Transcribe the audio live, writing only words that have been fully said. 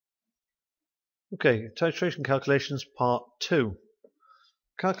Okay, titration calculations part 2.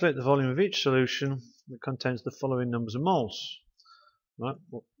 Calculate the volume of each solution that contains the following numbers of moles. Right.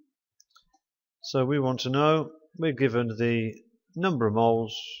 So we want to know, we're given the number of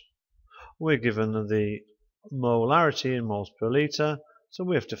moles, we're given the molarity in moles per litre, so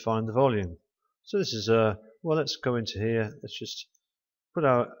we have to find the volume. So this is well, let's go into here, let's just put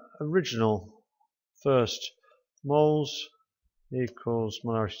our original first moles equals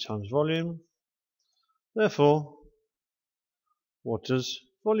molarity times volume. Therefore, what does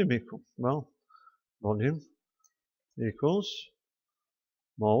volume equal? Well, volume equals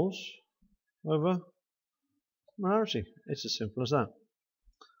moles over molarity. It's as simple as that.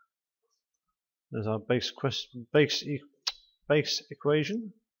 There's our base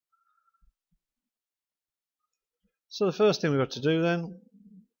equation. So the first thing we've got to do then,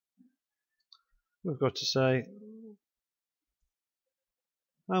 we've got to say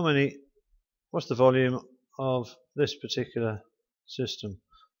what's the volume of this particular system.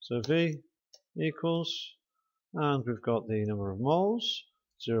 So V equals, and we've got the number of moles,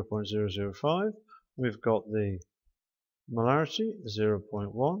 0.005. We've got the molarity,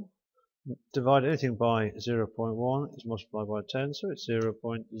 0.1. Divide anything by 0.1 is multiplied by 10, so it's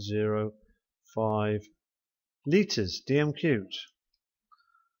 0.05 litres, dm cubed.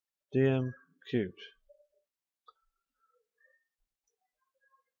 dm cubed.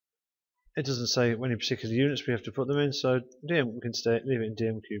 It doesn't say any particular units we have to put them in, so dm, we can leave it in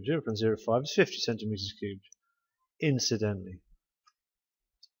dm cubed. 0.05 is 50 centimetres cubed, incidentally.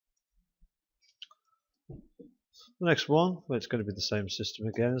 The next one, well, it's going to be the same system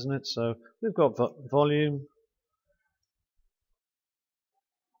again, isn't it? So we've got volume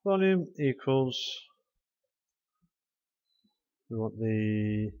equals, we want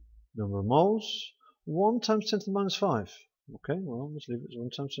the number of moles, 1 times 10 to the minus 5. Okay, well, let's leave it as 1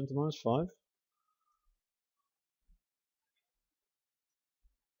 times 10 to the minus 5.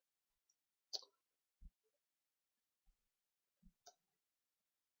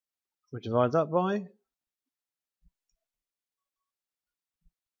 We divide that by,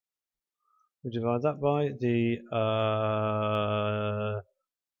 the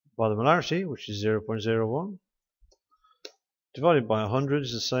molarity, which is 0.01. Divided by 100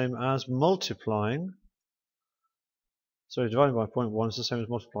 is the same as multiplying. So dividing by 0.1 is the same as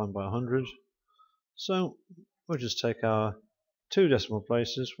multiplying by 100. So we'll just take our two decimal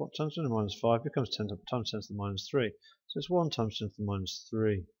places. What times 10 to the minus 5 becomes 10 times 10 to the minus 3. So it's 1 times 10 to the minus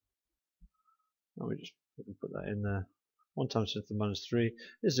 3. And we can put that in there. 1 times 10 to the minus 3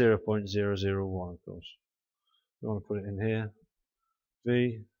 is 0.001, of course. We want to put it in here.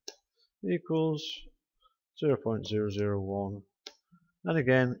 V equals 0.001. And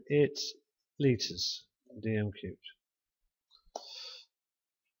again, it's litres, dm cubed.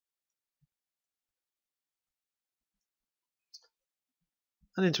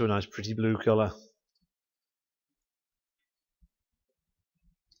 And into a nice pretty blue colour.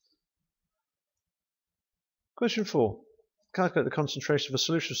 Question 4. Calculate the concentration of a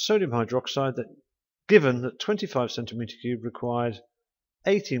solution of sodium hydroxide that, given that 25 centimetre cubed required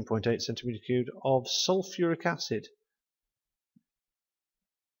 18.8 centimetre cubed of sulfuric acid,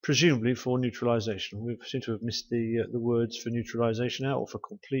 presumably for neutralization. We seem to have missed the words for neutralization out, or for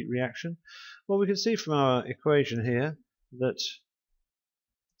complete reaction. Well, we can see from our equation here that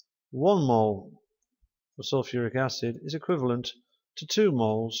 1 mole of sulfuric acid is equivalent to 2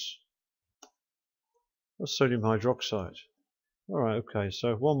 moles of sodium hydroxide. Alright, okay,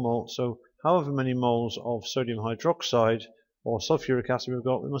 so 1 mole, so however many moles of sodium hydroxide or sulfuric acid we've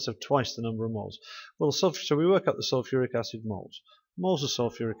got, we must have twice the number of moles. Well, so we work out the sulfuric acid moles. Moles of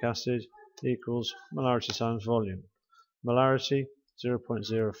sulfuric acid equals molarity times volume. Molarity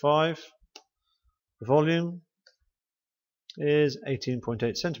 0.05. The volume is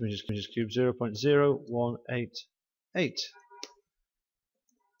 18.8 centimeters cubed, 0.0188.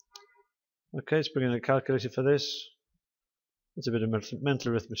 Okay, let's bring in a calculator for this. It's a bit of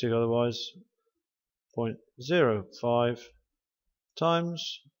mental arithmetic otherwise. 0.05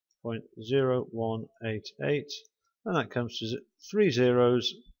 times 0.0188, and that comes to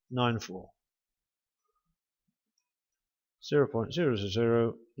 3094.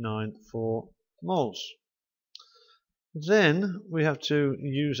 0.0094 moles. Then we have to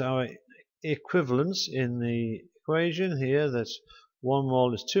use our equivalence in the equation here. That's 1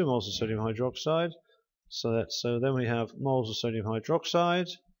 mole is 2 moles of sodium hydroxide. So then we have moles of sodium hydroxide,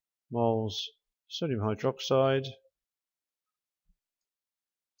 moles sodium hydroxide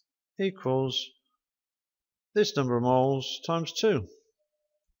equals this number of moles times 2.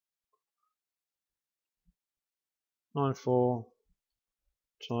 94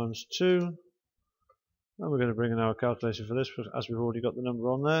 times 2 And we're going to bring in our calculator for this, as we've already got the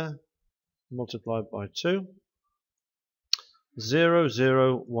number on there, multiplied by 2,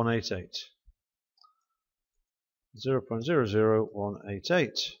 0.00188.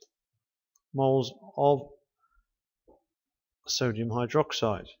 0.00188 moles of sodium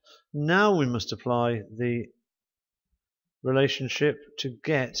hydroxide. Now we must apply the relationship to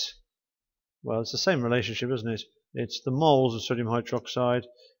get, well, it's the same relationship, isn't it? It's the moles of sodium hydroxide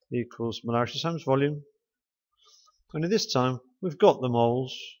equals molarity times volume. Only this time we've got the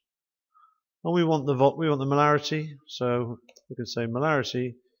moles, and we want the molarity, so we can say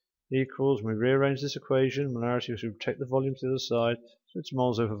molarity equals, we rearrange this equation, molarity, so we take the volume to the other side, so it's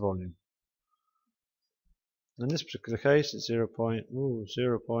moles over volume. In this particular case, it's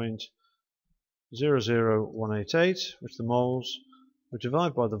 0.00188, which the moles, we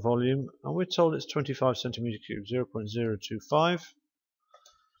divide by the volume, and we're told it's 25 centimeter cubed, 0.025.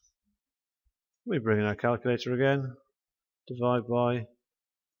 We bring in our calculator again, divide by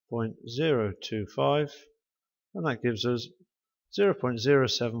 0.025, and that gives us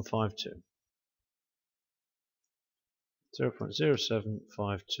 0.0752.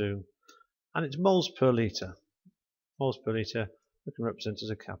 0.0752, and it's moles per litre. Moles per litre we can represent as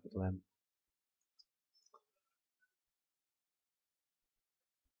a capital M.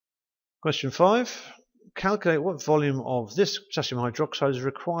 Question 5. Calculate what volume of this potassium hydroxide is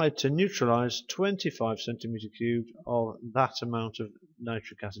required to neutralise 25 centimeter cubed of that amount of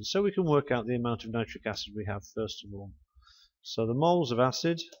nitric acid. So we can work out the amount of nitric acid we have first of all. So the moles of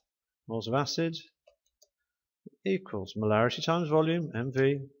acid equals molarity times volume,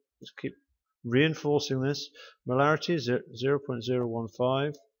 MV. Let's keep reinforcing this. Molarity is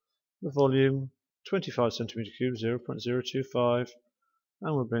 0.015, the volume 25 centimeter cubed, 0.025,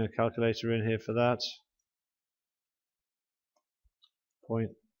 and we'll bring a calculator in here for that.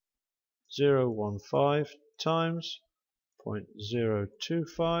 0.015 times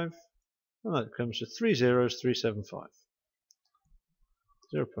 0.025, and that comes to 30375.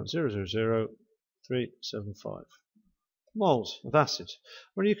 0.000375 moles of acid.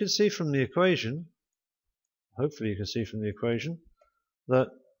 Well, you can see from the equation, hopefully you can see from the equation, that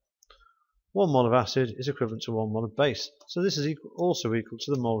 1 mole of acid is equivalent to 1 mole of base. So this is also equal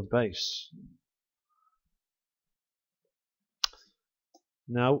to the mole of base.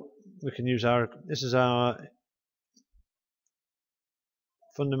 Now we can use this is our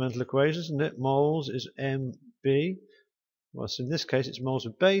fundamental equation, isn't it? Moles is MB. Well, so in this case it's moles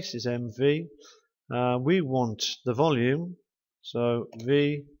of base is MV. We want the volume, so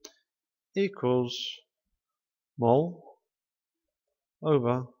V equals mole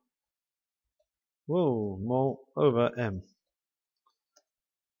over M.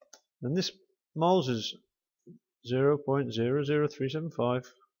 And this moles is 0.00375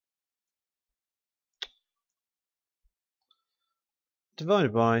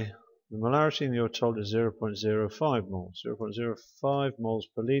 divided by the molarity, and you're told is 0.05 moles. 0.05 moles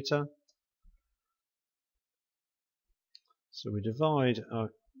per litre. So we divide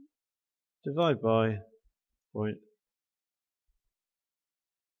by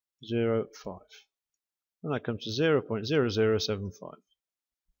 0.05, and that comes to 0.0075.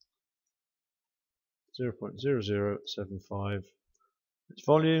 0.0075. It's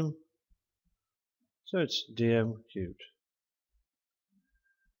volume, so it's dm cubed.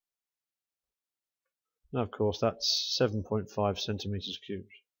 Now, of course, that's 7.5 centimeters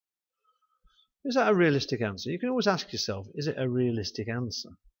cubed. Is that a realistic answer? You can always ask yourself, is it a realistic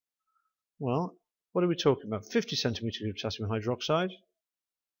answer? Well, what are we talking about? 50 centimeter cubed potassium hydroxide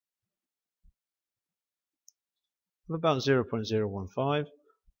of about 0.015.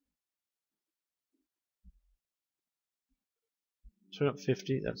 So not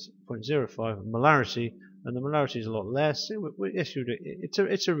 50, that's 0.05 molarity, and the molarity is a lot less.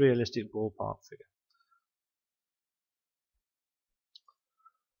 It's a realistic ballpark figure.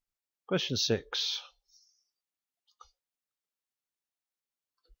 Question 6.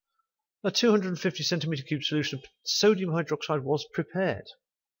 A 250 centimeter cube solution of sodium hydroxide was prepared.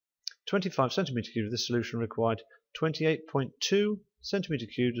 25 centimeter cubes of this solution required 28.2 centimeter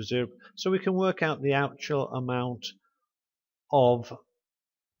cubes of 0. So we can work out the actual amount of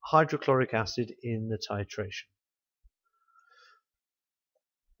hydrochloric acid in the titration.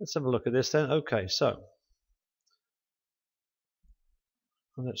 Let's have a look at this then. Okay, so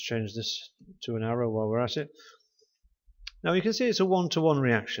let's change this to an arrow while we're at it. Now you can see it's a one-to-one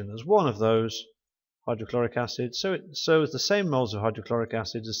reaction. There's one of those hydrochloric acid, so it sows the same moles of hydrochloric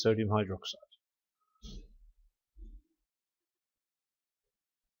acid as sodium hydroxide.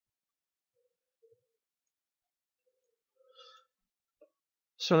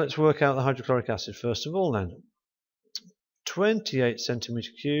 So let's work out the hydrochloric acid first of all then. 28 centimeter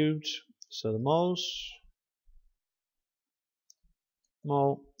cubed, so the moles,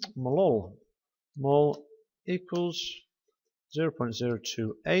 mole equals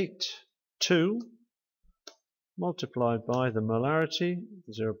 0.0282 multiplied by the molarity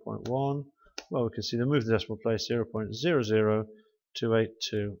 0.1. Well, we can see they move the decimal place,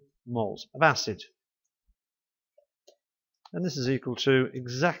 0.00282 moles of acid. And this is equal to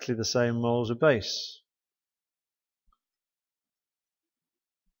exactly the same moles of base.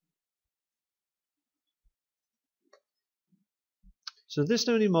 So this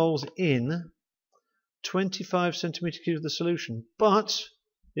only moles in 25 centimeter cubed of the solution, but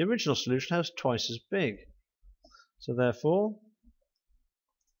the original solution has twice as big. So therefore,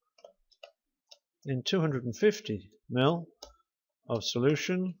 in 250 ml of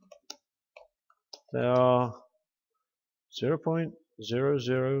solution, there are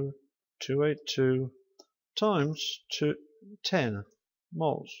 0.00282 times 10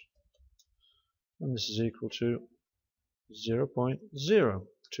 moles. And this is equal to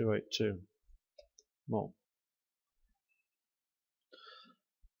 0.0282 mole.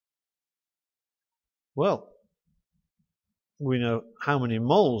 Well, we know how many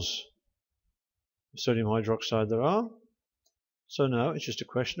moles of sodium hydroxide there are. So now it's just a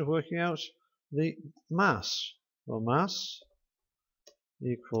question of working out the mass. Well, mass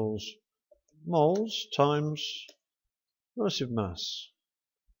equals moles times relative mass.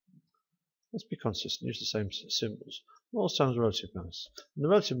 Let's be consistent, use the same symbols. Moles times relative mass. And the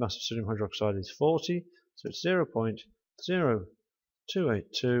relative mass of sodium hydroxide is 40, so it's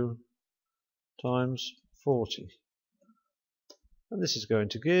 0.0282 times 40. And this is going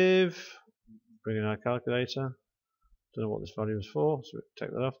to give, bring in our calculator, don't know what this value is for, so we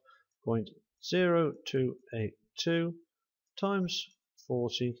take that off, 0.0282 times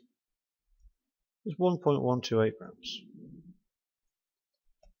 40 is 1.128 grams.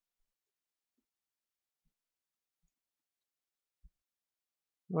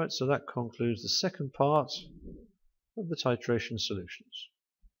 Right, so that concludes the second part of the titration solutions.